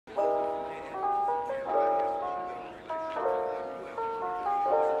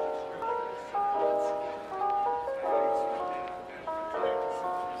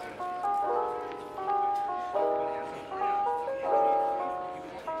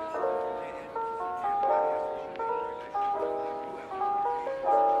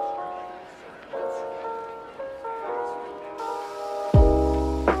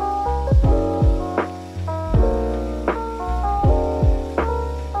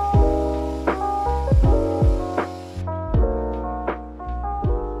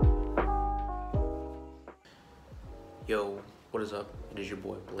is your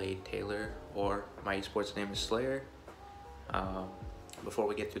boy Blade Taylor, or my esports name is Slayer. Before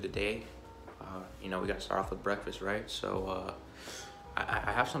we get through the day, we gotta start off with breakfast, right? So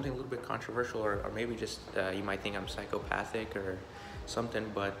I have something a little bit controversial, or maybe just you might think I'm psychopathic or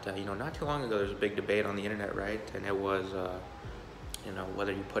something, but not too long ago there was a big debate on the internet, right? And it was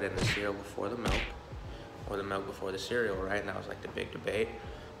whether you put in the cereal before the milk or the milk before the cereal, right? And that was like the big debate.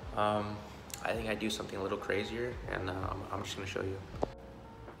 I think I do something a little crazier, and I'm just gonna show you.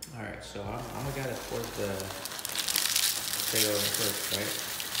 All right, so I'm the guy that pours the cereal in first, right?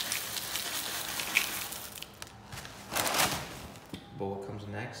 But what comes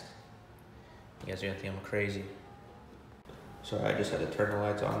next? You guys are gonna think I'm crazy. Sorry, I just had to turn the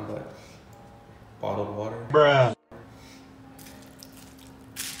lights on, but bottled water. Bruh.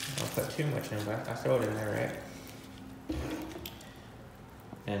 Don't put too much in, but I throw it in there, right?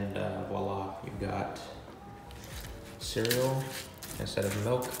 And voila, you've got cereal instead of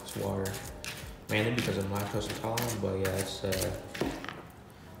milk. It's water, mainly because I'm lactose intolerant. But yeah, it's a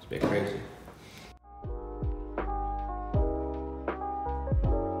bit crazy.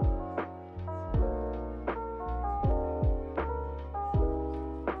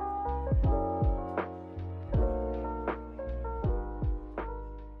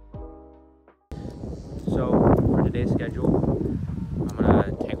 So for today's schedule, I'm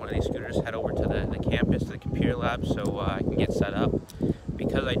gonna take one of these scooters, head over to the campus, to the computer lab, so I can get set up.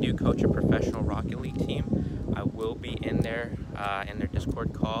 Because I do coach a professional Rocket League team, I will be in their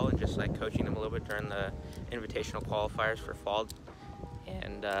Discord call and just like coaching them a little bit during the invitational qualifiers for fall.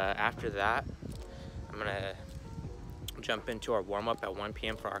 And after that, I'm gonna jump into our warm-up at 1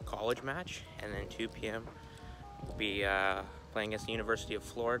 p.m. for our college match, and then 2 p.m. we'll be playing against the University of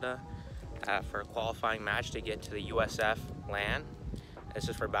Florida for a qualifying match to get to the USF LAN. This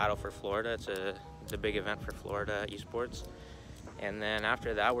is for Battle for Florida. It's a big event for Florida esports. And then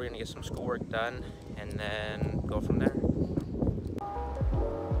after that, we're gonna get some schoolwork done and then go from there.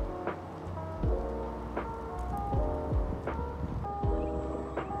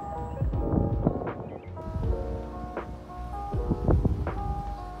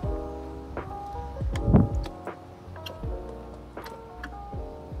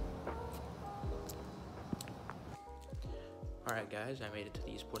 Alright guys, I made it to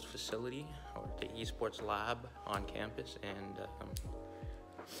the esports facility, or the esports lab on campus, and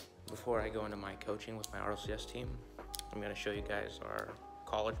before I go into my coaching with my RLCS team, I'm going to show you guys our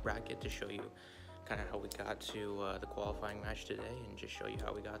college bracket to show you kind of how we got to the qualifying match today, and just show you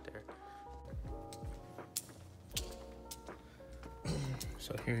how we got there.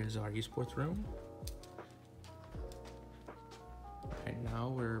 So here is our esports room. Right now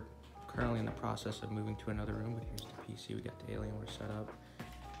we're currently in the process of moving to another room, but here's the PC, we got the Alienware set up.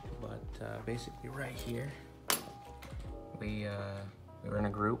 But basically right here, we were in a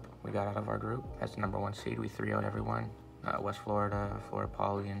group. We got out of our group as the #1 seed. We 3-0'd everyone, West Florida, Florida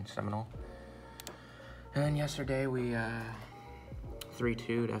Poly, and Seminole. And then yesterday we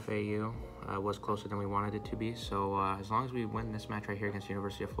 3-2'd FAU. Was closer than we wanted it to be. So as long as we win this match right here against the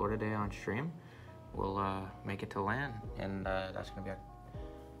University of Florida today on stream, we'll make it to LAN, and that's gonna be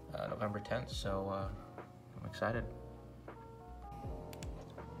November 10th, so I'm excited.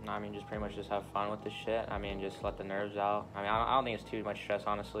 No, I mean, just pretty much just have fun with this shit. I mean, just let the nerves out. I mean, I don't think it's too much stress,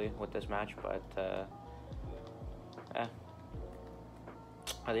 honestly, with this match, but yeah.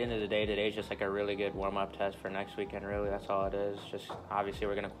 At the end of the day, today's just like a really good warm-up test for next weekend, really. That's all it is. Just, obviously,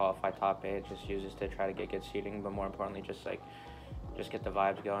 we're going to qualify top 8, just use this to try to get good seeding, but more importantly, just get the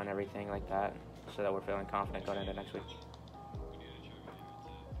vibes going, everything like that, so that we're feeling confident going into next week.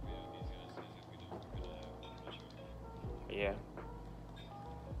 Yeah.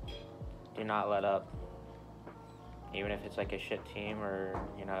 Do not let up. Even if it's like a shit team, or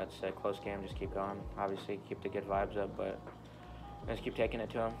it's a close game, just keep going. Obviously keep the good vibes up, but just keep taking it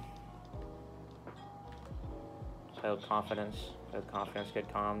to them. Build confidence, good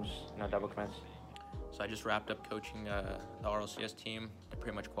comms, no double commits. So I just wrapped up coaching the RLCS team. They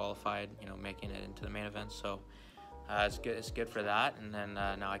pretty much qualified, making it into the main event, so it's good for that. And then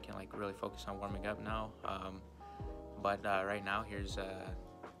now I can really focus on warming up now. But right now, here's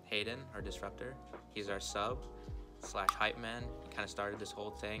Hayden, our disruptor. He's our sub / hype man. He kind of started this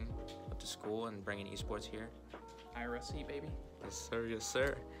whole thing with the school and bringing esports here. IRC, baby. Yes, sir. Yes,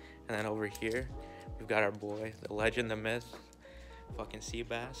 sir. And then over here, we've got our boy, the legend, the myth, fucking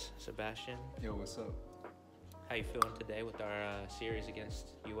Seabass, Sebastian. Yo, what's up? How you feeling today with our series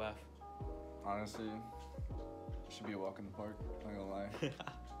against UF? Honestly, it should be a walk in the park. Not gonna lie.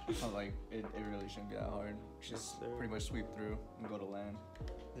 It really shouldn't be that hard. Just pretty much sweep through and go to LAN.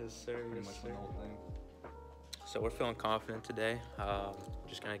 Yes, sir. Pretty much the whole thing. So we're feeling confident today.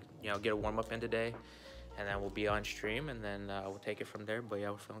 Just gonna, get a warm up in today, and then we'll be on stream, and then we'll take it from there. But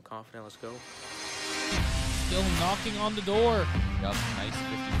yeah, we're feeling confident. Let's go. Still knocking on the door. Yep, nice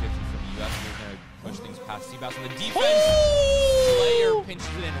 50-50 from the US. We're gonna push things past Seabass on the defense. Slayer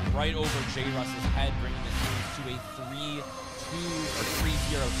pinches it in right over J. Russ's head, bringing the series to a 3-2 or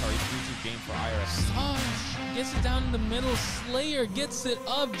 3-0. Sorry, 3-2 game for IRS. Sanj gets it down in the middle. Slayer gets it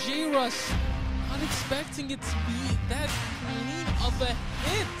up. J. Russ not expecting it to be that clean of a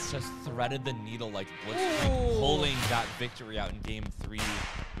hit. Just threaded the needle like Blitzkrieg, pulling that victory out in game 3.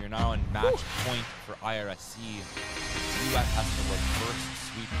 You're now on match point for IRSC. US has to reverse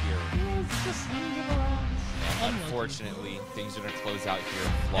sweep here. It's just around. And unfortunately, things are going to close out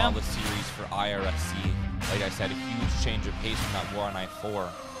here. Flawless series for IRSC. Like I said, a huge change of pace from that war on I-4.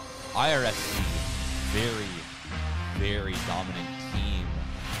 IRSC, very, very dominant team.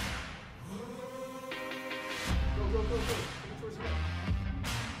 Go, go, go, go.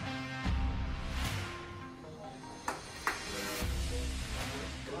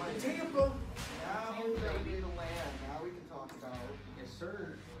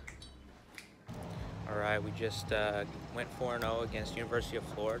 All right, we just went 4-0 against University of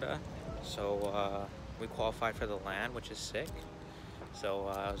Florida, so we qualified for the LAN, which is sick. So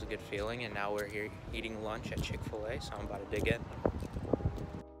it was a good feeling, and now we're here eating lunch at Chick-fil-A, so I'm about to dig in.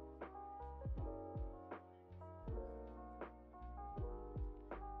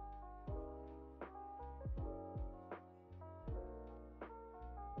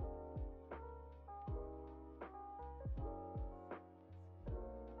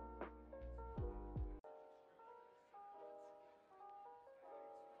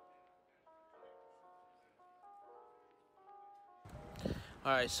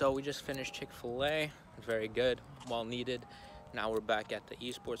 All right, so we just finished Chick-fil-A. Very good, well needed. Now we're back at the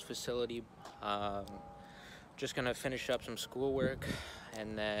esports facility. Just gonna finish up some schoolwork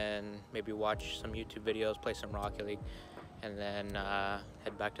and then maybe watch some YouTube videos, play some Rocket League, and then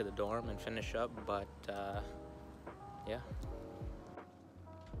head back to the dorm and finish up. But yeah.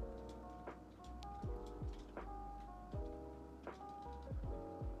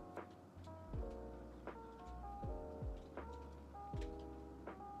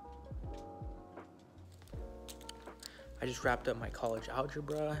 I just wrapped up my college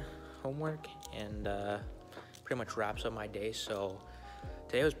algebra homework, and pretty much wraps up my day. So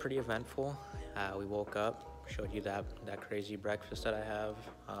today was pretty eventful. We woke up, showed you that crazy breakfast that I have.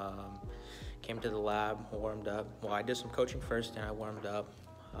 Came to the lab, warmed up. Well, I did some coaching first, and I warmed up.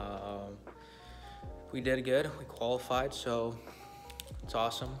 We did good. We qualified, so it's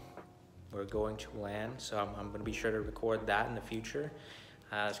awesome. We're going to LAN, so I'm going to be sure to record that in the future.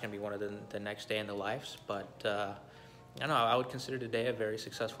 It's going to be one of the next day in the lives, but I know I would consider today a very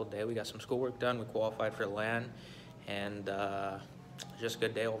successful day. We got some schoolwork done, we qualified for LAN, and just a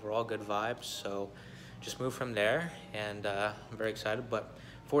good day overall, good vibes. So just move from there, and I'm very excited. But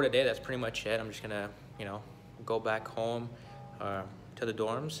for today, that's pretty much it. I'm just gonna, go back home to the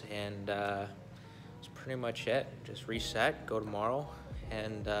dorms, and that's pretty much it. Just reset, go tomorrow,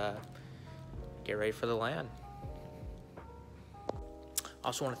 and get ready for the LAN. I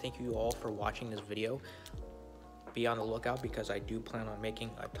also want to thank you all for watching this video. Be on the lookout because I do plan on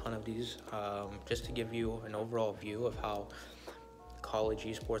making a ton of these just to give you an overall view of how college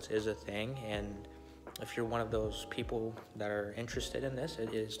esports is a thing. And if you're one of those people that are interested in this,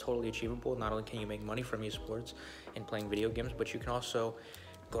 it is totally achievable. Not only can you make money from esports and playing video games, but you can also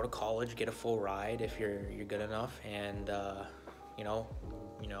go to college, get a full ride if you're good enough, and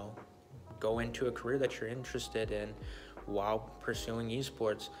go into a career that you're interested in while pursuing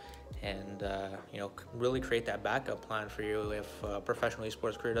esports. And really create that backup plan for you if a professional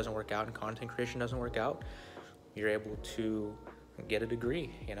esports career doesn't work out and content creation doesn't work out. You're able to get a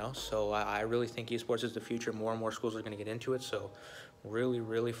degree, so I really think esports is the future. More and more schools are going to get into it, so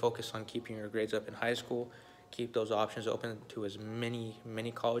really focus on keeping your grades up in high school. Keep those options open to as many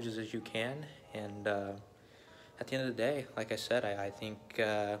colleges as you can, and at the end of the day, like I said, I think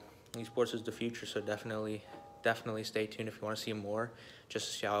esports is the future, so definitely stay tuned if you want to see more, just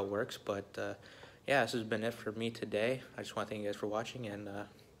to see how it works. But yeah, this has been it for me today. I just want to thank you guys for watching, and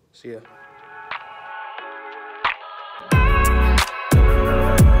see ya.